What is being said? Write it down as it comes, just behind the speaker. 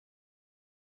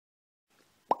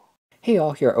Hey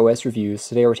all, here at OS Reviews.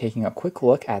 Today we're taking a quick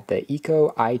look at the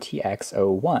IKKO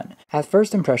ITX01. At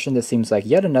first impression, this seems like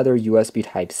yet another USB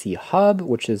Type-C hub,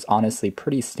 which is honestly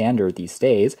pretty standard these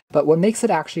days, but what makes it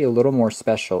actually a little more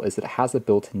special is that it has a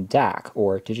built-in DAC,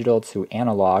 or digital to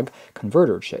analog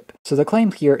converter chip. So the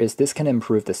claim here is this can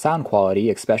improve the sound quality,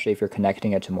 especially if you're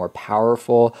connecting it to more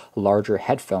powerful, larger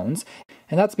headphones,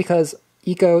 and that's because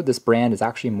IKKO, this brand, is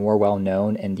actually more well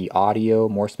known in the audio,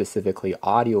 more specifically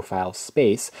audiophile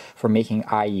space, for making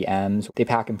IEMs. They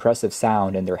pack impressive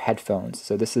sound in their headphones,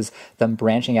 so this is them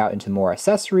branching out into more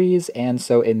accessories, and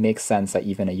so it makes sense that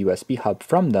even a USB hub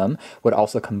from them would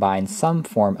also combine some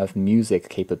form of music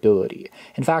capability.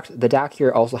 In fact, the DAC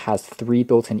here also has 3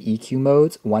 built-in EQ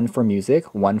modes, one for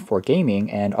music, one for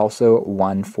gaming, and also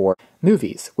one for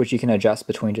movies, which you can adjust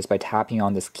between just by tapping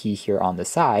on this key here on the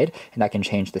side, and that can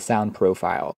change the sound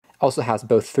profile. Also has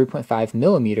both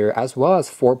 3.5mm as well as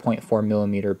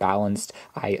 4.4mm balanced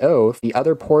I/O. The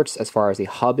other ports, as far as the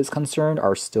hub is concerned,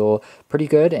 are still pretty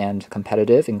good and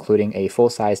competitive, including a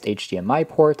full-sized HDMI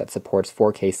port that supports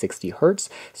 4K 60Hz,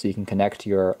 so you can connect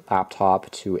your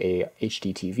laptop to a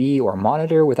HD TV or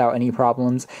monitor without any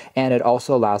problems, and it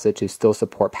also allows it to still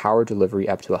support power delivery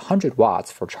up to 100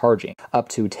 watts for charging. Up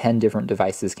to 10 different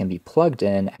devices can be plugged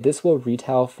in. This will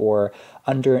retail for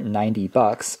under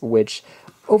 $90, which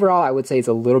overall, I would say it's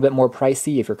a little bit more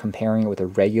pricey if you're comparing it with a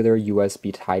regular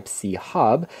USB Type-C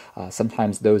hub.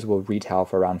 Sometimes those will retail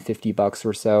for around $50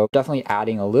 or so. Definitely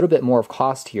adding a little bit more of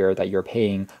cost here that you're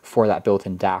paying for that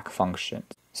built-in DAC function.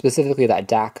 Specifically, that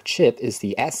DAC chip is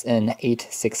the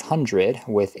SN8600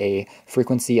 with a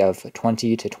frequency of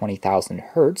 20 to 20,000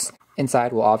 Hertz.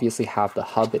 Inside we'll obviously have the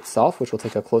hub itself, which we'll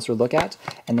take a closer look at,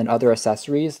 and then other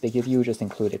accessories. They give you just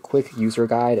include a quick user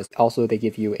guide. Also, they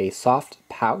give you a soft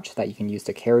pouch that you can use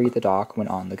to carry the dock when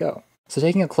on the go. So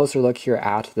taking a closer look here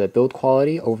at the build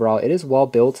quality, overall it is well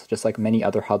built, just like many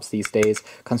other hubs these days,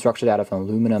 constructed out of an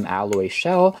aluminum alloy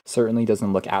shell. Certainly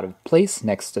doesn't look out of place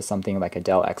next to something like a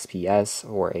Dell XPS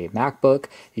or a MacBook.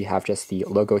 You have just the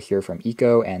logo here from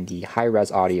IKKO and the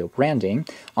high-res audio branding.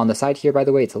 On the side here, by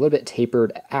the way, it's a little bit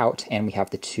tapered out, and we have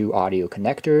the 2 audio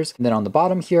connectors. And then on the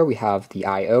bottom here, we have the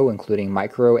I/O, including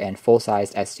micro and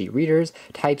full-sized SD readers,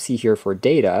 Type-C here for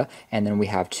data, and then we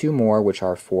have 2 more, which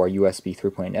are for USB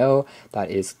 3.0.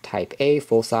 That is Type A,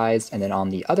 full-sized, and then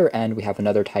on the other end we have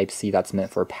another Type-C that's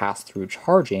meant for pass-through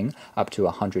charging up to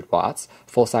 100 watts,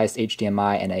 full-sized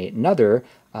HDMI, and another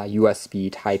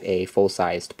USB Type A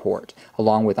full-sized port.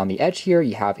 Along with on the edge here,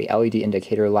 you have a LED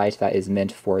indicator light that is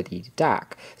meant for the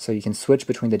DAC. So you can switch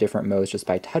between the different modes just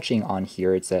by touching on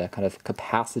here. It's a kind of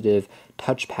capacitive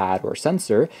touchpad or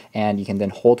sensor, and you can then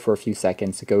hold for a few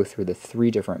seconds to go through the 3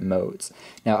 different modes.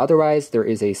 Now otherwise, there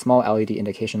is a small LED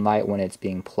indication light when it's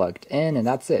being plugged in, and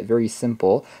that's it. Very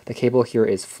simple. The cable here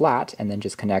is flat and then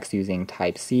just connects using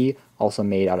Type-C, also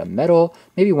made out of metal.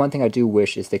 Maybe one thing I do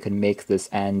wish is they could make this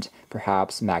end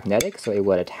perhaps magnetic, so it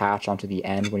would attach onto the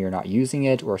end when you're not using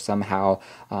it, or somehow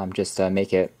just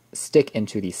make it stick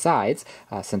into the sides,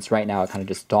 since right now it kind of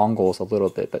just dongles a little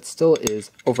bit, but still is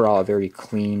overall a very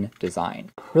clean design.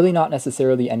 Really not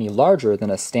necessarily any larger than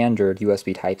a standard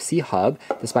USB Type-C hub,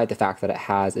 despite the fact that it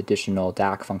has additional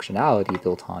DAC functionality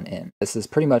built on in. This is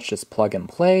pretty much just plug and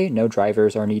play, no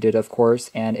drivers are needed of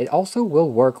course, and it also will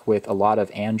work with a lot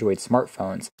of Android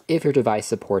smartphones if your device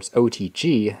supports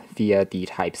OTG via the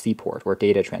Type-C port, or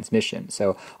data transmission.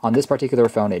 So on this particular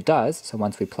phone it does, so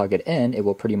once we plug it in, it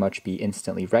will pretty much be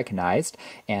instantly recognized,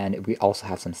 and we also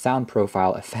have some sound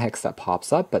profile effects that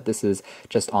pops up, but this is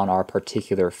just on our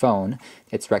particular phone.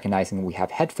 It's recognizing we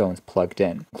have headphones plugged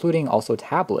in, including also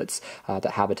tablets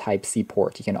that have a Type-C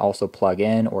port. You can also plug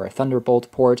in, or a Thunderbolt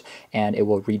port, and it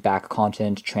will read back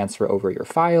content, transfer over your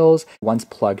files. Once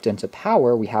plugged into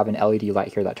power, we have an LED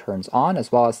light here that turns on,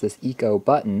 as well as this IKKO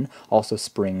button also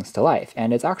springs to life.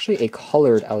 And it's actually a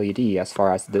colored LED as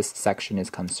far as this section is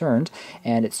concerned,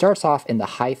 and it starts off in the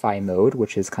HiFi mode,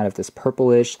 which is kind of this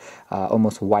purplish,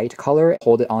 almost white color.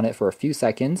 Hold it on it for a few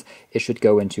seconds. It should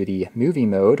go into the movie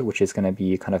mode, which is going to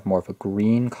be kind of more of a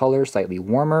green color, slightly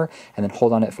warmer, and then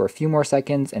hold on it for a few more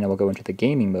seconds, and it will go into the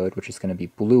gaming mode, which is going to be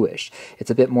bluish.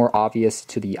 It's a bit more obvious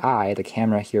to the eye. The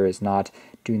camera here is not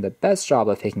doing the best job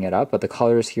of picking it up, but the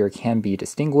colors here can be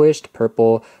distinguished: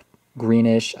 purple,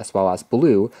 greenish, as well as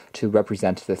blue, to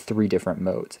represent the 3 different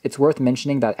modes. It's worth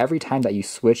mentioning that every time that you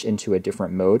switch into a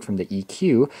different mode from the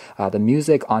EQ, the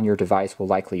music on your device will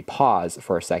likely pause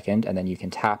for a second, and then you can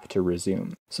tap to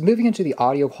resume. So moving into the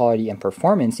audio quality and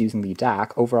performance using the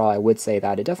DAC, overall I would say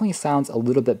that it definitely sounds a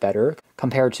little bit better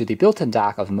compared to the built-in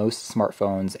DAC of most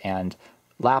smartphones and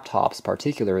laptops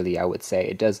particularly, I would say.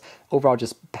 It does overall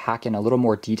just pack in a little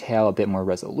more detail, a bit more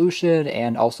resolution,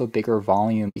 and also bigger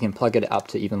volume. You can plug it up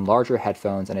to even larger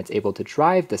headphones and it's able to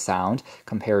drive the sound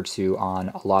compared to on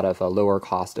a lot of lower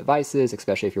cost devices,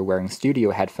 especially if you're wearing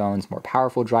studio headphones, more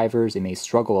powerful drivers, it may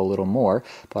struggle a little more.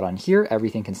 But on here,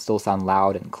 everything can still sound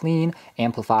loud and clean,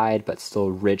 amplified, but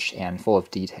still rich and full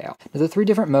of detail. Now, the three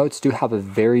different modes do have a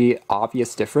very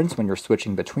obvious difference when you're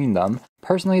switching between them.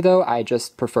 Personally though, I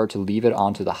just prefer to leave it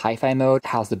onto the HiFi mode. It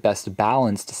has the best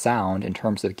balanced sound in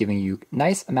terms of giving you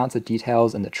nice amounts of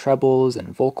details in the trebles and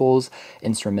vocals,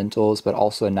 instrumentals, but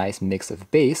also a nice mix of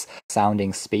bass,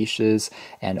 sounding spacious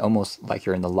and almost like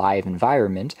you're in the live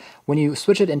environment. When you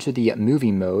switch it into the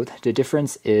movie mode, the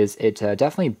difference is it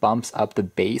definitely bumps up the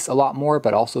bass a lot more,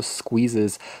 but also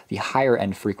squeezes the higher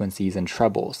end frequencies and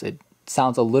trebles. It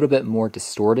sounds a little bit more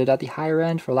distorted at the higher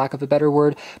end, for lack of a better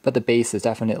word, but the bass is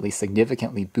definitely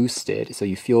significantly boosted, so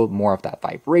you feel more of that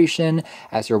vibration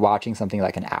as you're watching something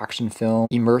like an action film,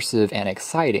 immersive and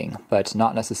exciting, but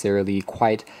not necessarily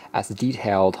quite as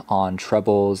detailed on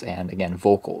trebles and, again,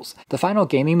 vocals. The final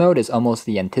gaming mode is almost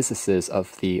the antithesis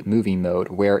of the movie mode,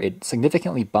 where it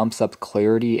significantly bumps up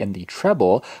clarity in the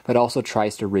treble, but also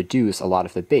tries to reduce a lot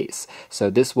of the bass. So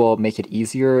this will make it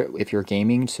easier if you're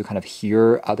gaming to kind of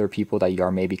hear other people that you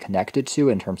are maybe connected to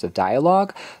in terms of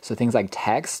dialogue. So things like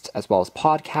text, as well as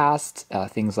podcasts,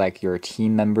 things like your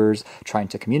team members trying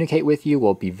to communicate with you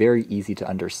will be very easy to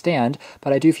understand,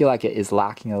 but I do feel like it is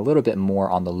lacking a little bit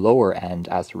more on the lower end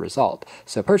as a result.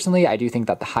 So personally, I do think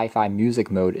that the HiFi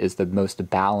music mode is the most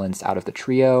balanced out of the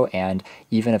trio, and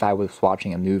even if I was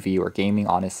watching a movie or gaming,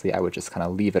 honestly, I would just kind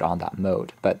of leave it on that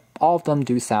mode. But all of them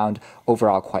do sound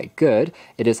overall quite good.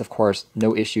 It is, of course,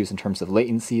 no issues in terms of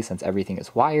latency since everything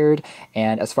is wired.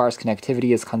 And as far as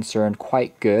connectivity is concerned,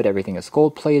 quite good. Everything is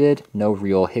gold-plated, no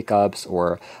real hiccups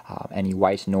or any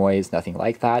white noise, nothing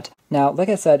like that. Now, like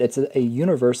I said, it's a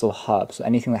universal hub, so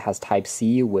anything that has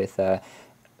Type-C with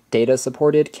data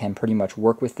supported can pretty much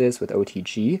work with this with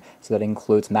OTG. So that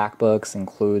includes MacBooks,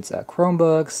 includes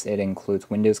Chromebooks, it includes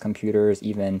Windows computers,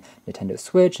 even Nintendo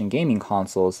Switch and gaming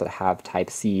consoles that have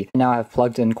Type-C. Now I've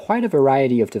plugged in quite a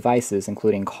variety of devices,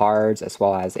 including cards, as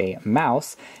well as a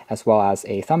mouse, as well as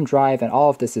a thumb drive, and all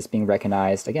of this is being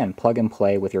recognized, again, plug and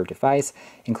play with your device,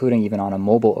 including even on a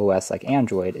mobile OS like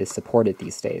Android is supported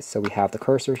these days. So we have the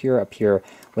cursor here appear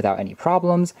without any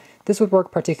problems. This would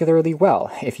work particularly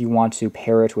well if you want to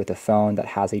pair it with a phone that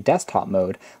has a desktop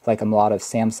mode, like a lot of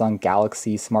Samsung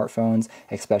Galaxy smartphones,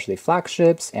 especially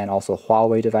flagships, and also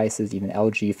Huawei devices, even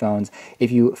LG phones.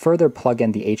 If you further plug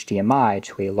in the HDMI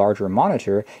to a larger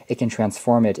monitor, it can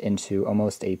transform it into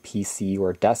almost a PC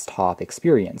or desktop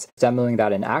experience. Demoing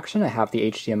that in action, I have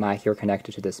the HDMI here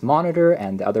connected to this monitor,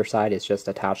 and the other side is just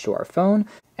attached to our phone,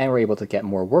 and we're able to get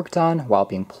more work done while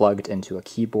being plugged into a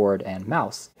keyboard and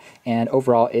mouse. And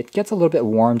overall, it gets a little bit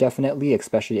warm, definitely,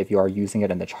 especially if you are using it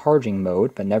in the charging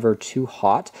mode, but never too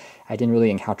hot. I didn't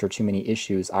really encounter too many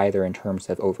issues either in terms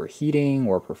of overheating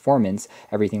or performance.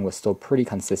 Everything was still pretty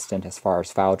consistent as far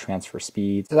as file transfer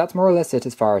speed. So that's more or less it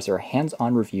as far as our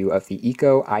hands-on review of the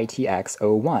IKKO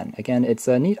ITX01. Again, it's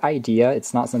a neat idea.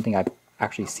 It's not something I've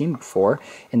actually seen before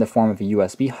in the form of a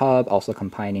USB hub, also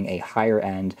combining a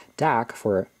higher-end DAC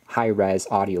for high-res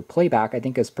audio playback. I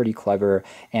think is pretty clever,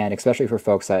 and especially for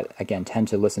folks that, again, tend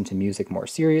to listen to music more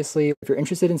seriously. If you're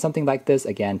interested in something like this,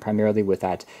 again, primarily with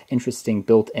that interesting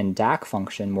built-in DAC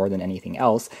function more than anything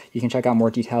else, you can check out more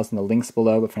details in the links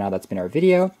below, but for now, that's been our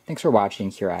video. Thanks for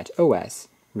watching here at OS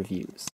Reviews.